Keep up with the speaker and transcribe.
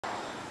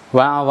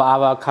One of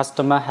our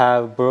customers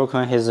have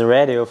broken his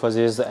radio for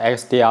this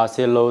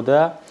XDRC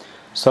loader.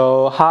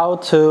 So how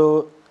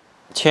to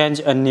change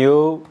a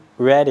new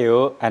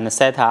radio and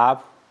set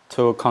up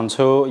to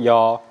control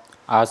your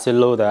RC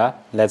loader?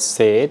 Let's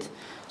see it.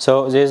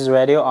 So this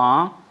radio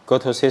on, go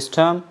to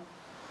System,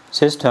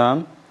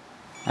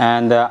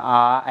 and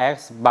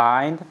RX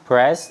bind,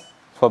 press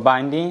for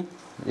binding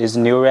this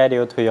new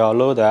radio to your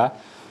loader.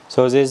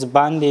 So this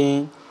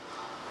binding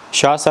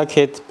short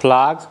circuit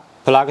plug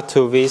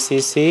to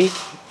VCC.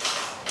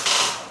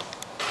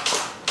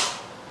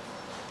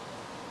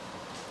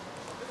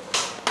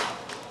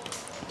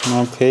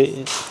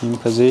 Okay, in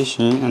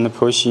position and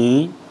push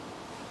in.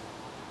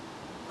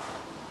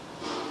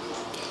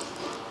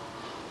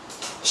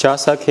 Short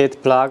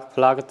circuit plug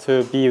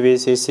to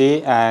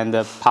BVCC and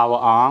power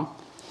on.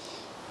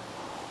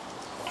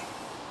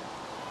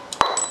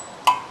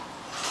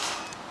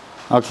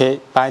 Okay,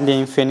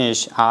 binding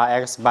finish,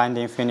 RX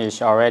binding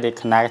finish already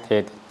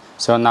connected.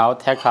 So now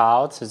take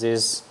out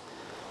this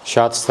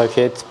short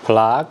circuit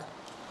plug,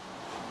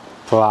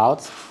 pull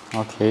out.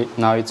 Okay,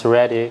 now it's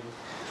ready.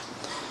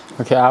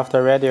 Okay,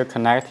 after radio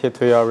connected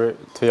to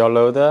your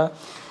loader,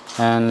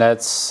 and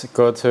let's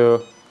go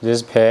to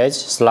this page,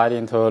 slide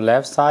into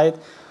left side.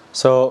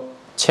 So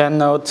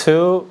channel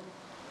 2,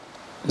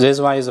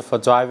 this one is for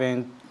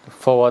driving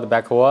forward,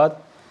 backward,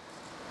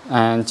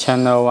 and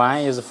channel 1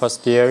 is for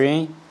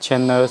steering,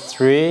 channel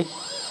 3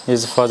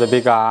 is for the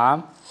big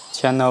arm,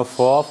 channel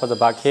 4 for the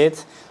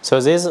bucket. So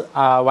these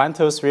 1,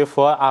 2, 3,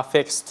 4 are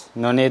fixed.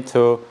 No need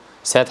to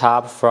set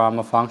up from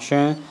a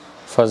function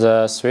for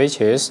the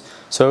switches.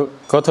 So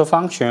go to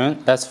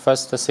function. Let's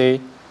first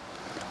see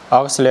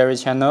auxiliary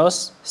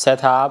channels.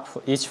 Set up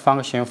each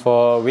function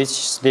for which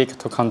stick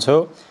to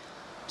control.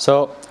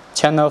 So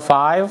channel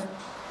 5,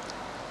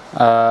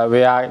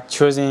 we are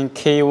choosing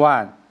key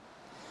 1.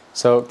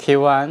 So key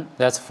 1,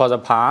 that's for the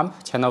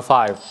pump. Channel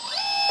 5,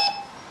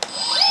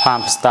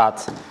 pump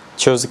start.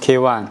 Choose key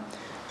 1.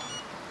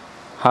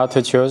 How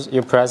to choose?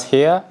 You press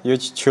here, you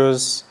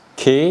choose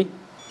key,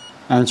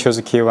 and choose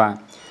key 1.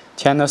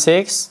 Channel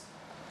 6,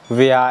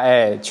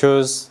 VRA,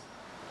 choose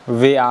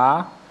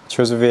VR,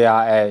 choose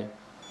VRA.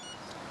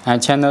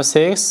 And channel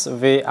 6,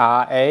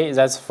 VRA,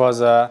 that's for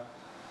the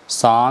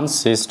sound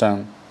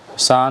system,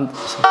 sound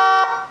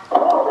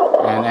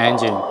and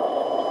engine.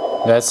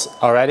 That's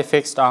already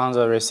fixed on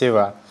the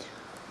receiver.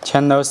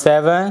 Channel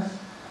 7,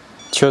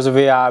 choose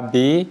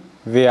VRB,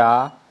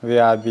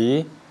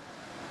 VRB.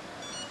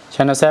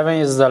 Channel 7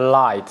 is the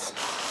light.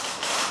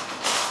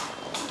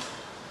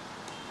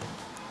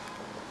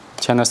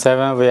 Channel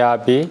 7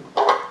 VRB,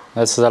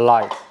 that's the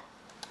light.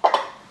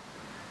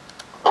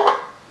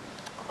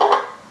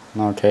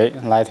 Okay,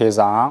 light is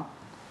on.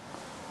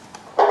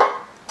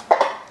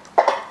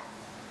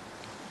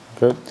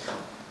 Good.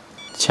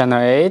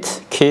 Channel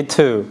 8, key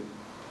 2.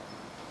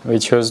 We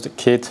choose the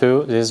key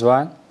 2, this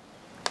one.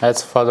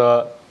 That's for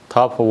the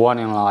top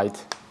warning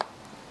light.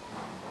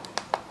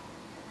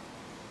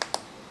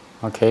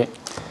 Okay.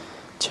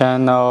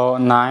 Channel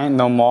 9,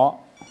 no more.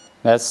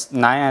 That's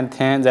 9 and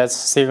 10, that's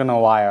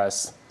signal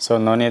wires. So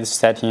no need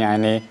setting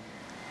any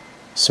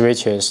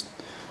switches.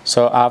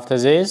 So after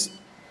this,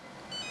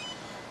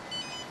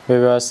 we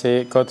will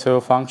see, go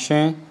to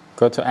function,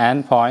 go to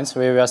endpoints.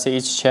 We will see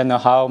each channel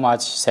how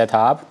much set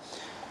up.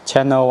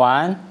 Channel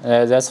 1,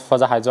 that's for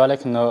the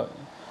hydraulic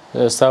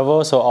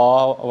servo, so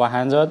all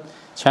 100.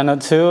 Channel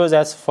 2,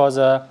 that's for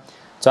the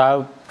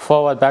drive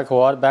forward,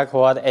 backward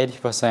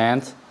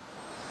 80%.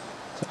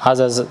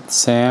 Others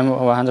same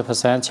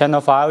 100%.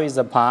 Channel 5 is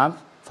the pump.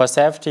 For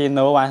safety,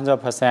 no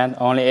 100%,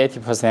 only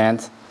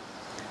 80%.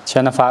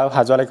 Channel 5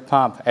 hydraulic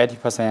pump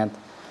 80%.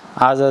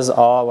 Others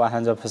all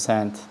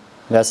 100%.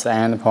 That's the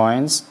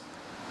endpoints.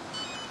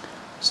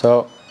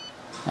 So,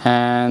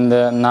 and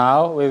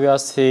now we will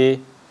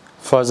see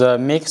for the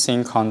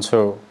mixing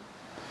control.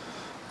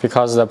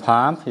 Because the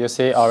pump, you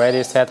see,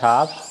 already set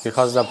up.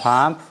 Because the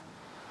pump,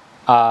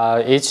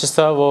 each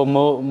servo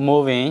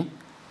moving,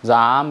 the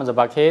arm, the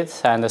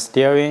bucket, and the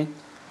steering,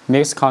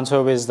 mix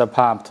control with the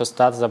pump to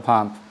start the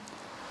pump.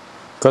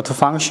 Go to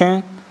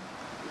function,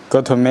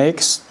 go to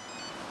mix,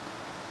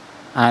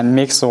 and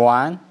mix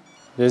 1.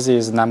 This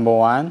is number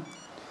 1.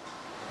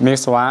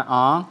 Mix 1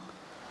 on.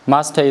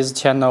 Master is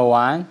channel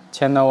 1.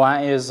 Channel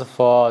 1 is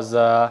for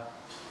the,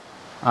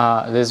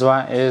 this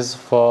one is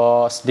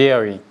for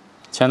steering.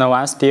 Channel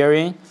 1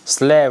 steering,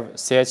 slave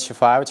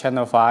CH5,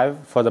 channel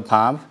 5 for the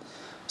pump.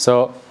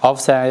 So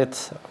offset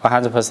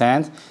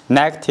 100%,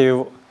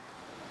 negative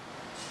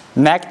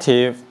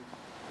 100%,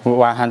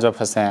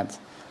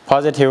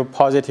 positive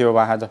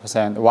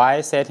 100%.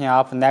 Why setting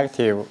up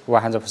negative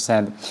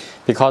 100%?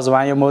 Because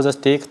when you move the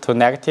stick to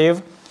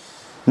negative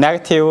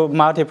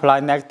multiply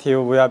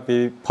negative will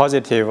be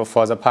positive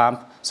for the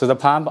pump. So the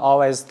pump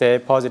always stay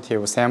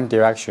positive, same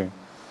direction.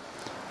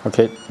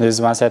 Okay, this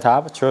is one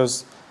setup.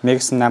 Choose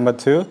mix number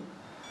 2.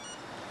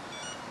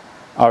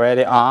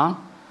 Already on.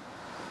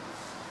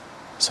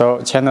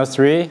 So channel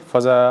 3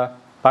 for the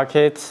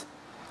bucket,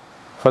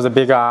 for the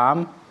big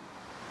arm.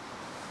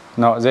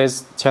 No,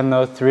 this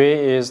channel 3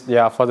 is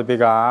for the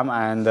big arm,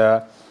 and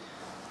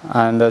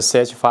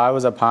CH5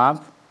 is a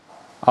pump,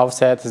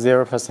 offset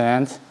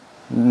 0%,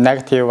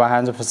 negative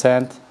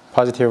 100%,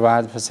 positive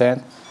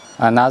 100%.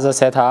 Another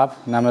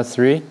setup, number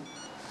 3.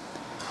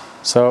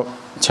 So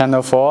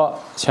channel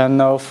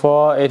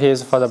 4, it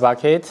is for the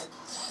bucket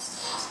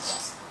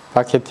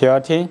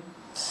tilting.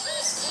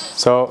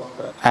 So,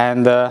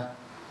 and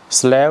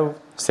slave,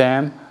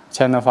 same,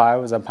 channel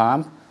 5 is a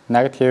pump,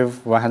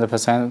 negative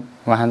 100%,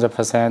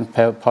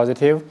 100%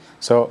 positive.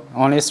 So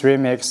only 3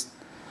 makes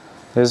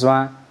this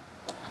one.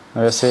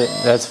 We'll see,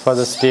 that's for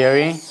the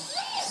steering.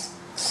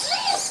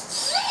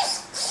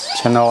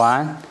 Channel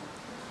 1,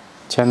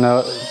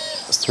 channel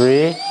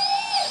 3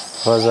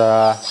 for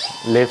the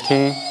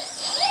lifting,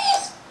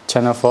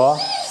 channel 4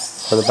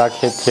 for the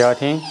bucket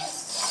tilting.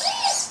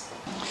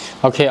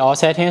 Okay, all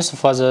settings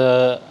for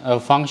the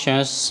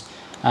functions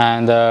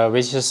and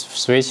which is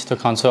switch to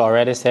control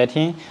already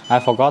setting. I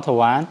forgot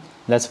one.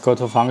 Let's go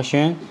to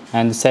function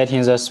and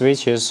setting the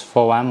switches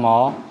for one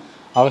more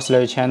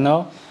auxiliary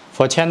channel.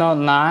 For channel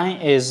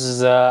 9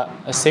 is a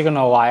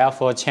signal wire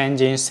for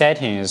changing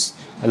settings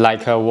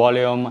like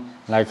volume,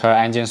 like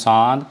engine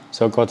sound.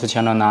 So go to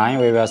channel 9,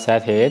 we will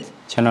set it.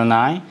 Channel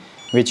 9,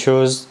 we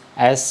choose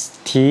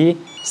ST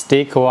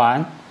stick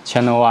 1,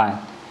 channel 1.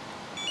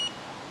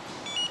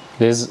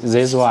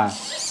 This one.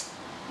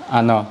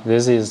 No,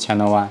 this is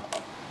channel 1.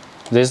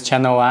 This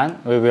channel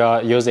 1, we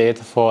will use it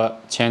for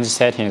change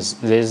settings.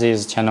 This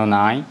is channel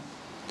 9.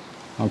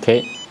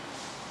 Okay.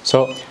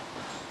 So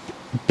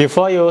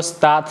before you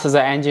start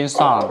the engine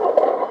sound,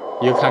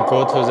 you can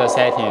go to the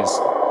settings,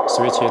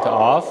 switch it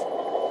off,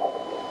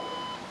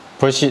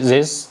 push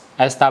this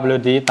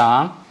SWD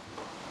down,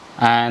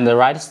 and the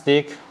right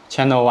stick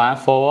channel 1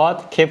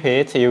 forward, keep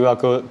it, you will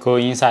go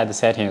inside the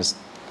settings.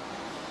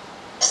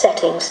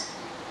 Settings.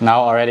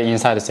 Now already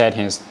inside the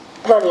settings.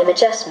 Volume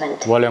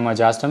adjustment. Volume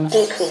adjustment.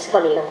 Decrease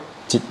volume.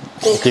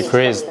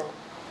 Decreased.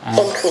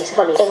 Increase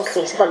volume.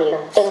 Increase volume.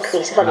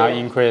 Increase volume. Now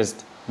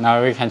increased.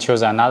 Now we can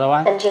choose another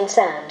one. Engine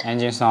sound.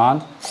 Engine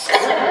sound.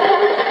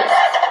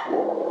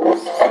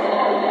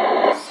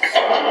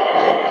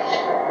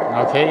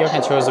 Okay, you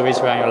can choose which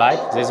one you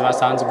like. This one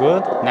sounds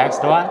good.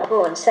 Next one.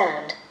 Horn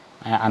sound.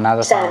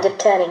 Another sound. Sound of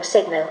turning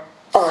signal.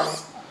 On.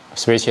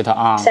 Switch it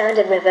on. Sound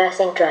of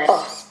reversing drive.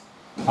 Off.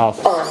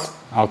 Off. On.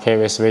 Okay,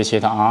 we switch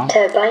it on.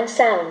 Turbine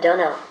sound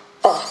on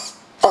off.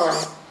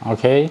 On.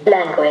 Okay.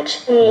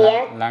 Language.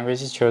 Yeah.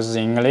 Language chooses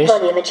English.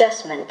 Volume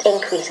adjustment.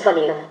 Increase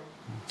volume.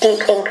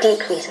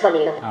 Decrease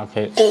volume.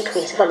 Okay.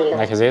 Decrease volume.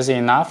 Like this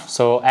enough.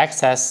 So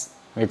access,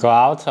 we go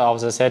out of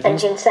the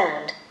settings. Engine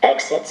sound.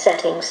 Exit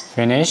settings.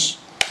 Finish.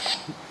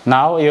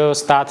 Now you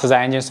start the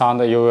engine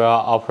sound. You will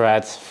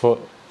operate for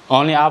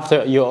only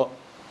after you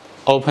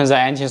open the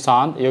engine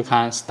sound. You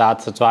can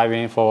start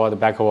driving forward,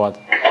 backward.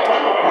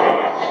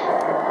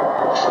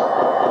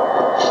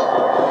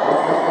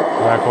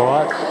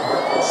 Backward,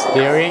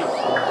 steering,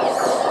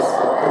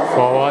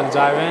 forward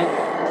driving,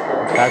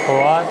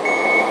 backward,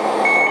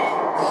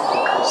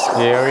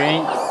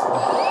 steering,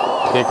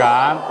 big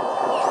arm,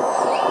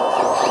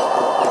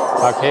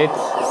 bucket,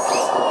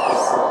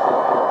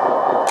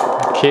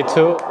 key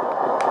 2,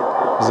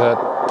 the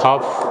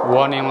top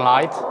warning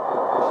light.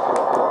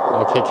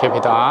 Okay, keep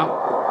it on.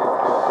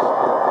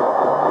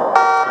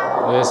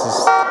 This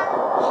is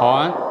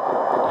horn,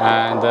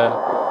 and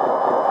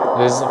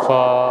this is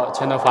for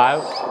channel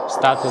 5.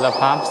 Start the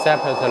pump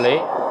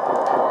separately.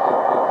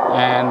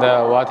 And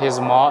what is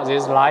more,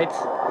 this light,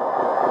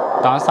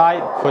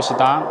 downside, push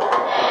down,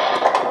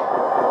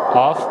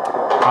 off,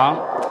 on,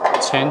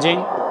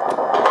 changing,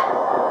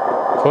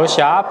 push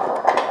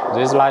up,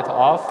 this light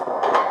off,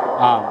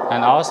 on,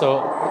 and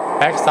also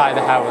backside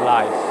have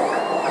light.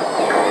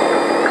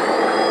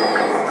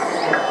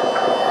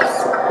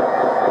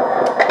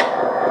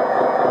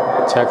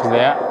 Check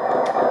there.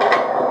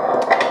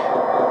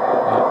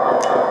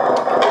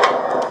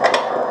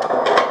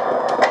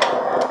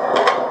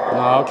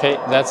 Okay,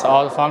 that's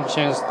all the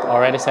functions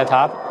already set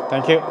up.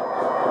 Thank you.